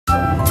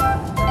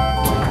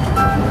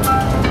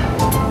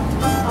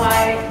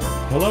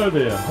Hello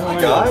there.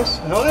 Hi guys,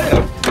 how are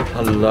you?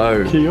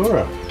 Hello. Kia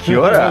ora. Kia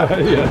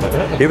ora.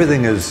 Yeah.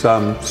 Everything is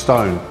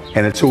stone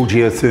and it's all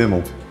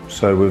geothermal.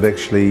 So we've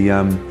actually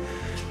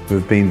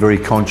we've been very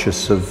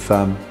conscious of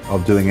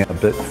doing a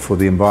bit for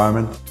the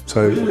environment.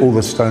 So all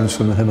the stones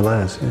from the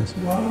Himalayas, yes.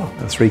 Wow.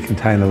 3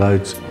 container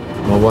loads.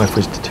 My wife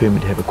was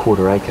determined to have a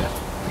quarter acre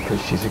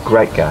because she's a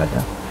great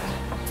gardener.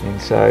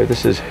 And so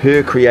this is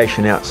her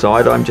creation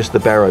outside. I'm just the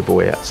barrow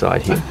boy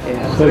outside here.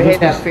 Yeah, so we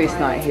had our first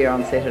night here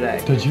on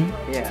Saturday. Did you?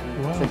 Yeah,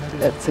 wow.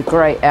 It's a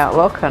great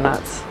outlook and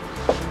it's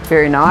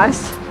very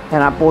nice.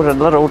 And I bought a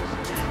little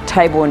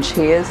table and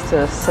chairs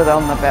to sit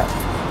on the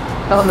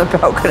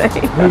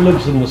balcony. Who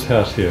lives in this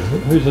house here?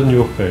 Who's in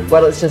your family?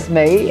 Well, it's just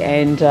me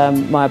and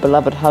my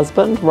beloved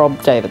husband,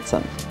 Rob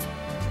Davidson,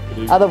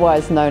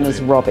 otherwise known as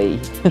Robbie.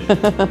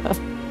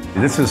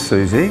 This is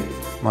Susie,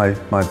 my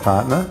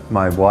partner,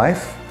 my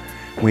wife.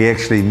 We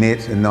actually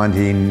met in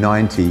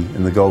 1990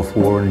 in the Gulf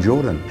War in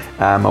Jordan.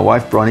 My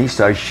wife Bronnie,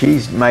 so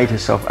she's made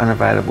herself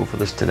unavailable for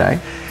this today.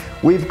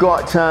 We've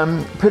got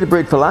pita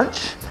bread for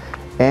lunch,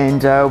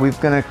 and we're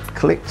going to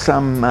collect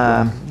some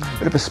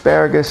bit of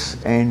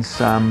asparagus and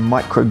some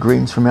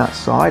microgreens from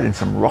outside and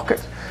some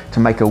rocket to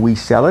make a wee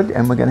salad,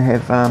 and we're going to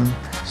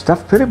have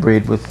stuffed pita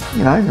bread with,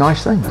 you know,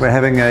 nice things. We're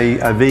having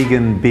a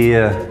vegan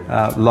beer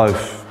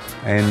loaf.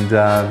 And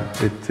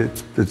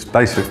it's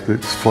basic.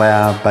 It's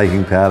flour,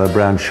 baking powder,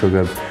 brown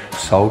sugar,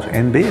 salt,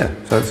 and beer.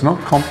 So it's not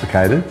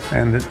complicated,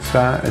 and it's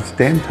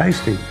damn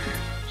tasty.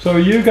 So are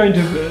you going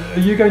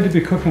to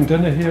be cooking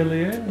dinner here,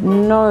 Leanne?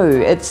 No,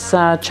 it's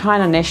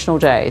China National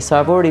Day, so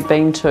I've already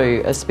been to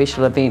a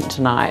special event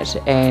tonight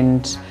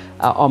and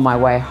on my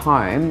way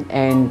home,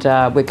 and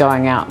we're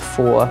going out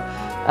for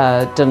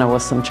dinner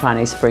with some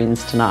Chinese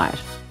friends tonight.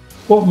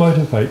 What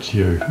motivates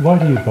you? Why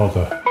do you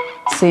bother?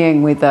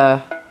 Seeing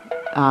whether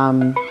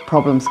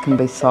problems can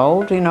be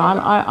solved. You know,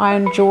 I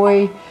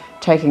enjoy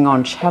taking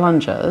on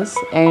challenges,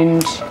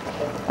 and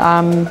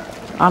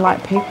I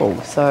like people,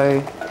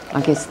 so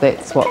I guess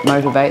that's what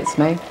motivates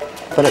me.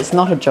 But it's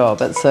not a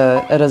job,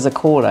 it is a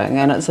calling,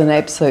 and it's an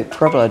absolute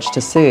privilege to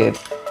serve.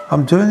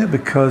 I'm doing it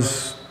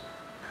because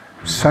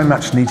so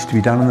much needs to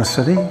be done in the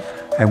city,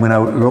 and when I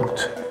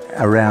looked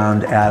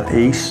around out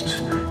east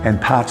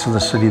and parts of the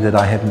city that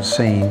I hadn't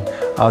seen,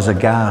 I was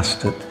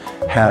aghast at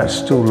how it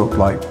still looked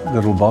like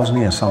little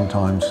Bosnia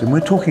sometimes. And we're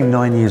talking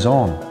 9 years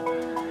on.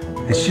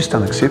 It's just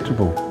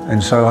unacceptable.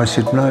 And so I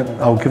said, no,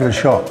 I'll give it a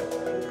shot.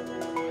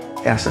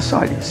 Our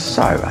society is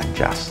so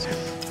unjust.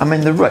 I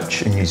mean, the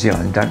rich in New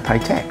Zealand don't pay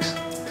tax.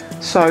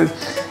 So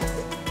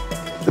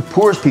the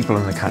poorest people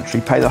in the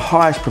country pay the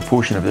highest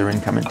proportion of their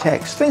income in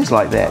tax. Things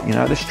like that, you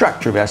know, the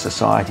structure of our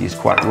society is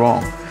quite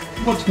wrong.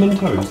 What's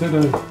Minto? Is that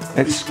a...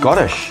 It's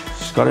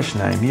Scottish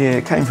name, yeah.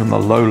 It came from the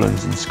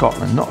lowlands in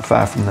Scotland, not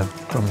far from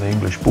the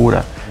English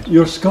border.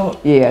 You're Scot?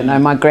 Yeah, no,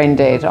 my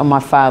granddad on my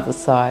father's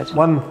side.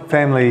 One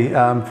family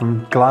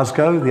from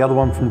Glasgow, the other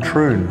one from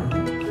Troon.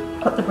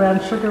 Put the brown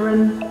sugar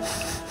in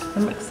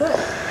and mix it.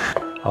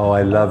 Oh,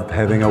 I love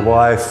having a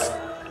wife.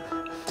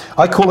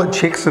 I call it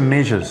checks and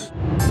measures.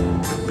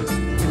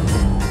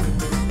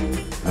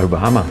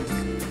 Obama.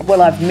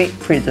 Well, I've met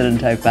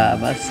President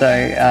Obama, so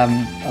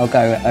I'll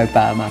go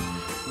Obama.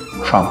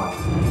 Trump.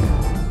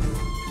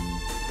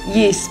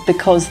 Yes,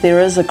 because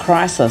there is a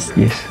crisis.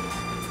 Yes.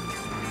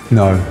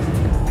 No.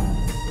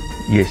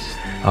 Yes.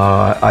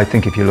 I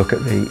think if you look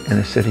at the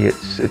inner city,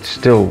 it's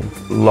still,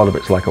 a lot of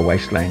it's like a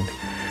wasteland.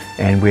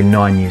 And we're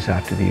 9 years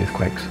after the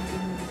earthquakes.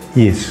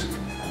 Yes.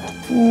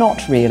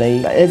 Not really.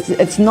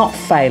 It's not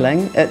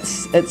failing.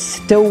 It's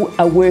still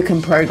a work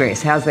in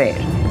progress. How's that?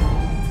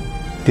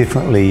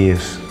 Definitely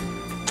yes.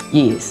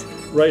 Yes.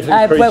 Rate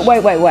increase.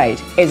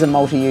 Wait. As a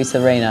multi-use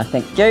arena,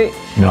 thank you.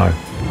 No.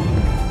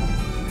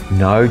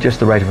 No, just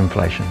the rate of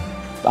inflation.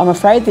 I'm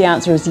afraid the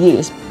answer is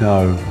yes.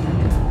 No.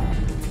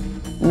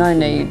 No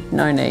need,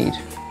 no need.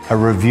 A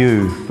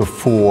review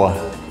before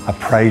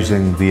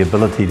appraising the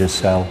ability to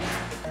sell.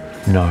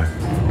 No.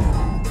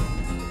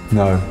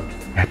 No.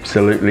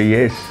 Absolutely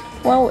yes.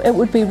 Well, it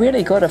would be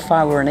really good if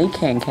I were an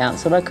ECAN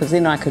counsellor, because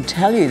then I could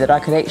tell you that I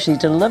could actually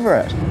deliver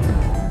it.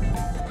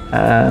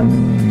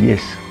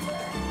 Yes.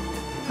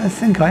 I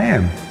think I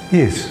am,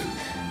 yes.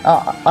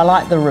 I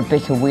like the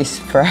Rebecca West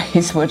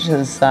phrase, which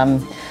is,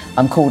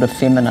 I'm called a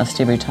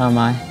feminist every time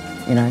I,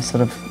 you know,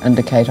 sort of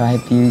indicate I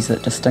have views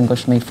that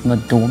distinguish me from a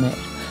doormat.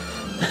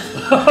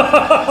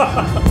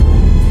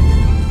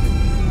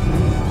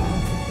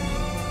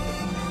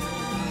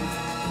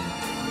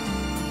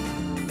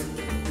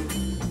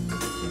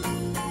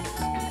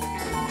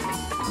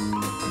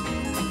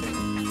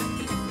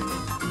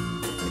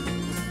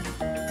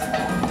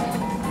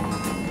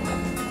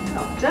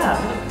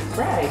 Done.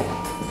 Great.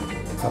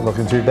 Not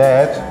looking too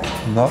bad.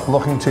 Not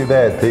looking too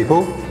bad,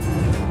 people.